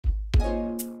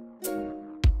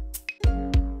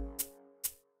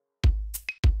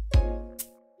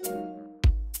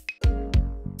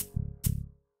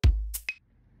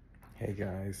Hey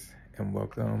guys, and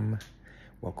welcome.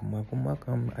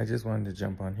 I just wanted to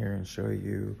jump on here and show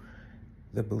you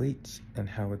the bleach and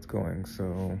how it's going.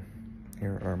 So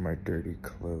here are my dirty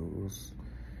clothes.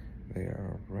 They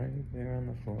are right there on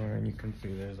the floor, and you can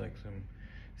see there's like some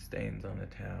stains on the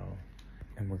towel.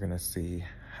 And we're gonna see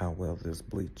how well this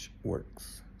bleach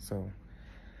works. So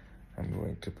I'm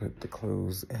going to put the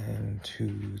clothes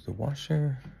into the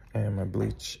washer, and my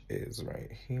bleach is right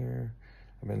here.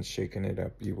 I've been shaking it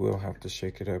up. You will have to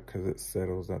shake it up because it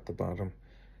settles at the bottom.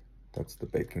 That's the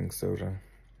baking soda.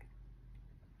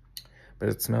 But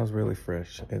it smells really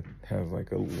fresh. It has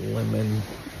like a lemon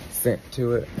scent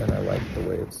to it, and I like the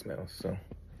way it smells. So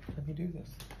let me do this.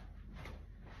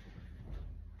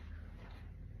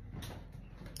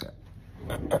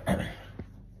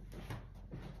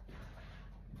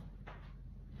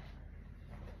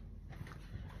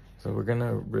 So we're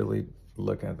gonna really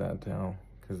look at that towel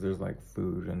because there's like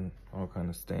food and all kind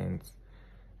of stains,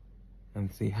 and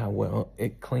see how well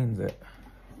it cleans it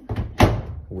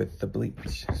with the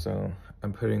bleach. So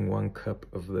I'm putting 1 cup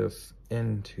of this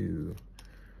into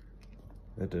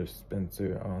the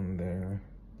dispenser on there.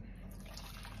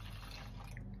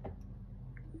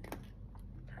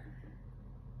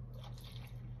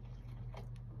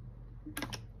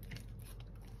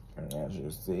 And as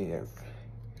you see,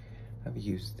 I've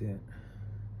used it.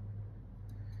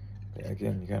 But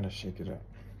again, you gotta shake it up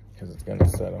because it's gonna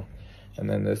settle. And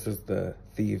then this is the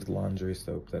Thieves laundry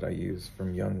soap that I use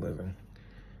from Young Living.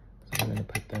 So I'm gonna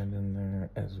put that in there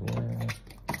as well.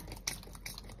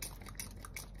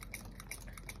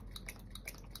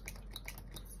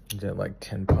 Did like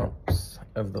 10 pumps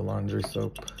of the laundry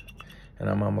soap, and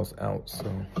I'm almost out,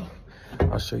 so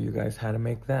I'll show you guys how to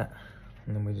make that.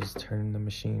 And then we just turn the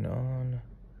machine on.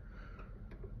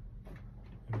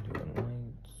 I'm doing lights.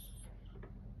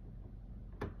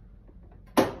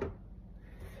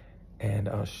 And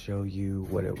I'll show you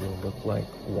what it will look like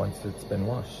once it's been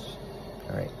washed.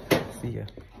 All right, see ya.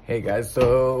 Hey guys,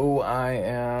 so I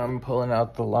am pulling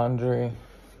out the laundry,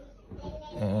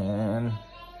 and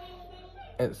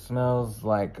it smells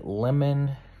like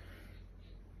lemon,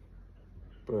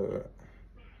 but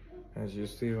as you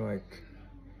see, like,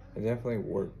 it definitely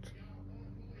worked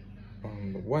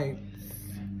on the whites.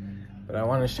 But I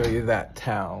want to show you that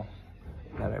towel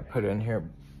that I put in here,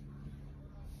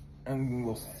 and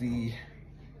we'll see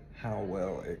how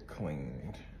well it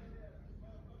cleaned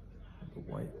the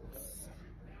whites.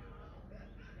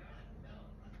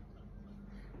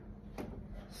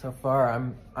 So far,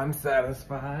 I'm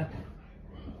satisfied.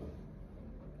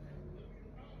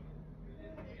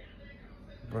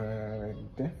 But I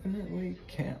definitely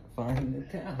can't find the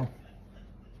towel.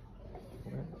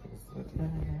 Where is the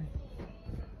towel?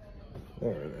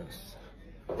 There it is.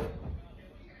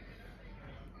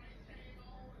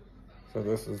 So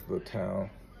this is the towel.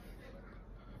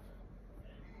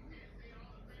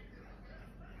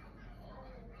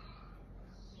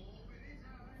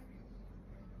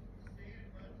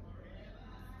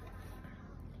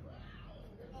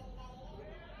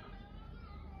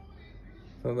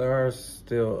 So there are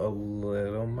still a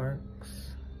little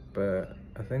marks, but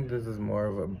I think this is more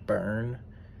of a burn.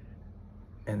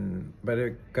 But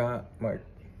it got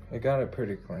it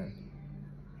pretty clean.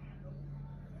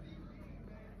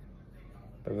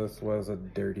 But this was a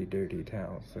dirty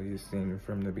towel, so you've seen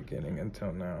from the beginning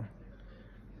until now.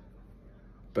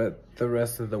 But the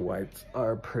rest of the whites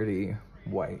are pretty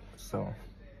white, so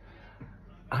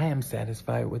I am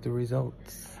satisfied with the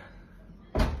results.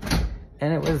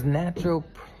 And it was natural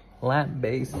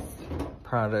plant-based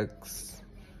products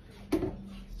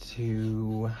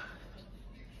to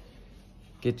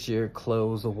get your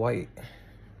clothes white.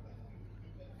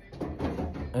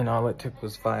 And all it took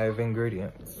was 5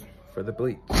 ingredients for the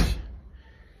bleach.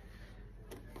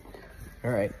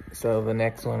 All right, so the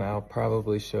next one, I'll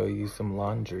probably show you some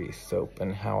laundry soap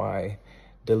and how I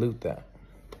dilute that.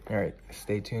 All right,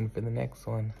 stay tuned for the next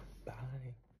one.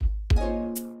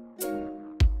 Bye.